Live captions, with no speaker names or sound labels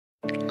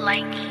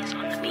Likey's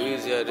on the beat.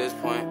 Easy at this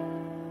point.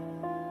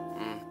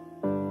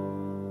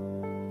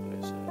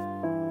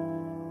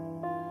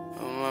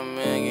 My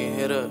man get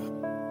hit up.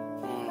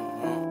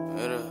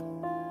 Hit up.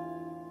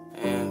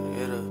 And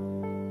hit up.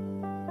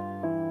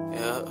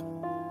 Yeah.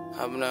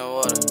 Hop in that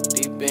water.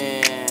 Deep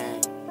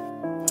in.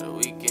 For the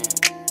weekend.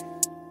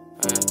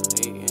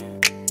 Weekend.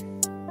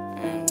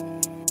 And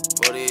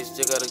 48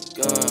 still got a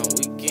gun.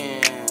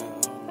 Weekend.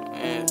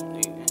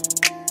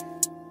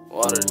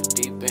 Water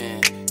deep in.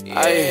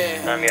 Yeah.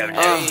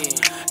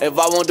 If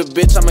I want the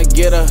bitch, I'ma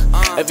get her.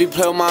 If he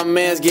play with my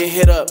mans, get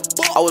hit up.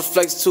 I was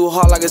flex too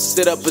hard like a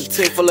sit up. A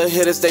tick full of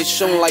hitters, they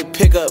shootin' like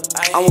pickup.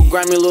 I'm with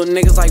grimy little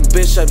niggas like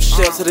Bishop.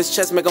 Shells to this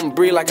chest, make them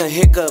breathe like a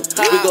hiccup.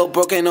 We go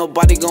broke, ain't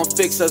nobody gon'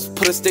 fix us.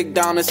 Put a stick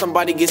down and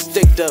somebody get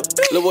sticked up.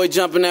 Lil' boy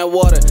jump in that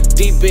water,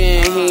 deep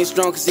in. He ain't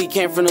strong cause he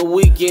came from the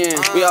weekend.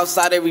 We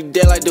outside every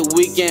day like the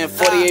weekend.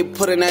 48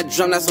 put in that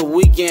drum, that's a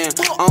weekend.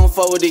 I don't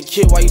fuck with the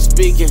kid while you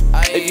speaking.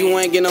 If you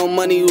ain't get no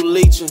money, you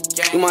leeching.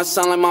 You might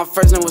sound like my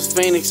first name was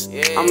Phoenix.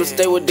 I'ma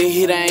stay with the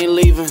heat, I ain't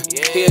leaving.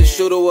 He a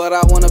shooter, what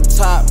I want up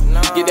top.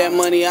 Get that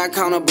money, I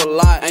count up a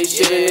lot. Ain't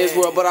shit in this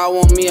world, but I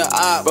want me a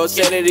op. Bro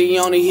said that he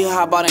only, he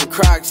hop out in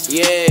Crocs.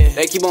 Yeah,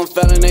 they keep on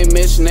failing they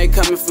mission. They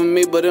coming for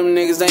me, but them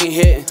niggas ain't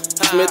hitting.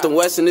 Smith and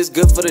Wesson, it's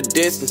good for the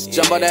distance.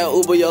 Jump out that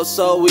Uber, yo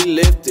soul, we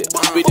lift it.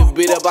 Beat the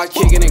beat up, I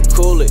kick it and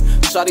cool it.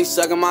 Shawty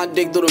sucking my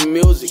dick through the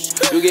music.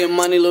 You get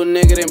money, little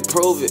nigga, then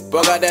prove it.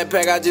 Bro got that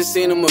pack, I just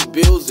seen him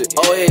abuse it.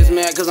 Oh, he's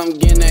mad cause I'm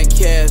getting that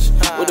cash.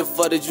 What the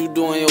fuck did you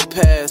do in your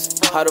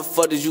past? How the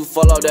fuck did you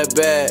fall off that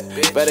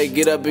bag? Better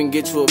get up and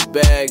get you a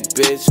bag,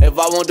 bitch. If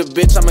I want the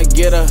bitch, I'ma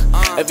get her.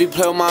 If he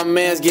play with my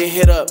mans, get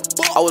hit up.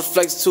 I was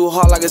flex too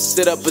hard like a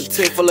sit up. A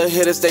tick full of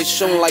hitters, they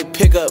shootin' like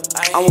pickup.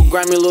 I'm with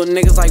grimy little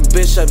niggas like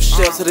Bishop.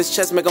 Shells to this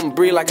chest, make them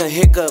breathe like a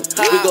hiccup.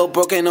 We go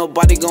broke, ain't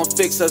nobody gon'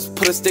 fix us.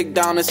 Put a stick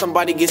down and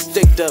somebody get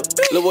sticked up.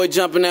 Lil' boy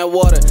jump in that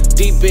water,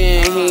 deep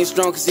in. He ain't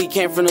strong cause he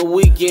came from the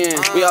weekend.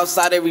 We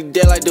outside every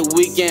day like the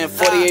weekend.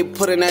 48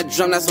 put in that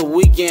drum, that's a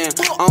weekend.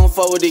 I don't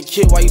fuck with the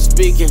kid while you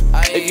speaking.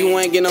 If you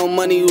ain't get no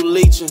money, you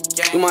leeching.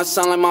 You might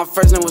sound like my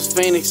first name was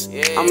Phoenix.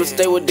 I'ma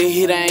stay with the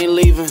heat, I ain't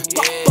leaving.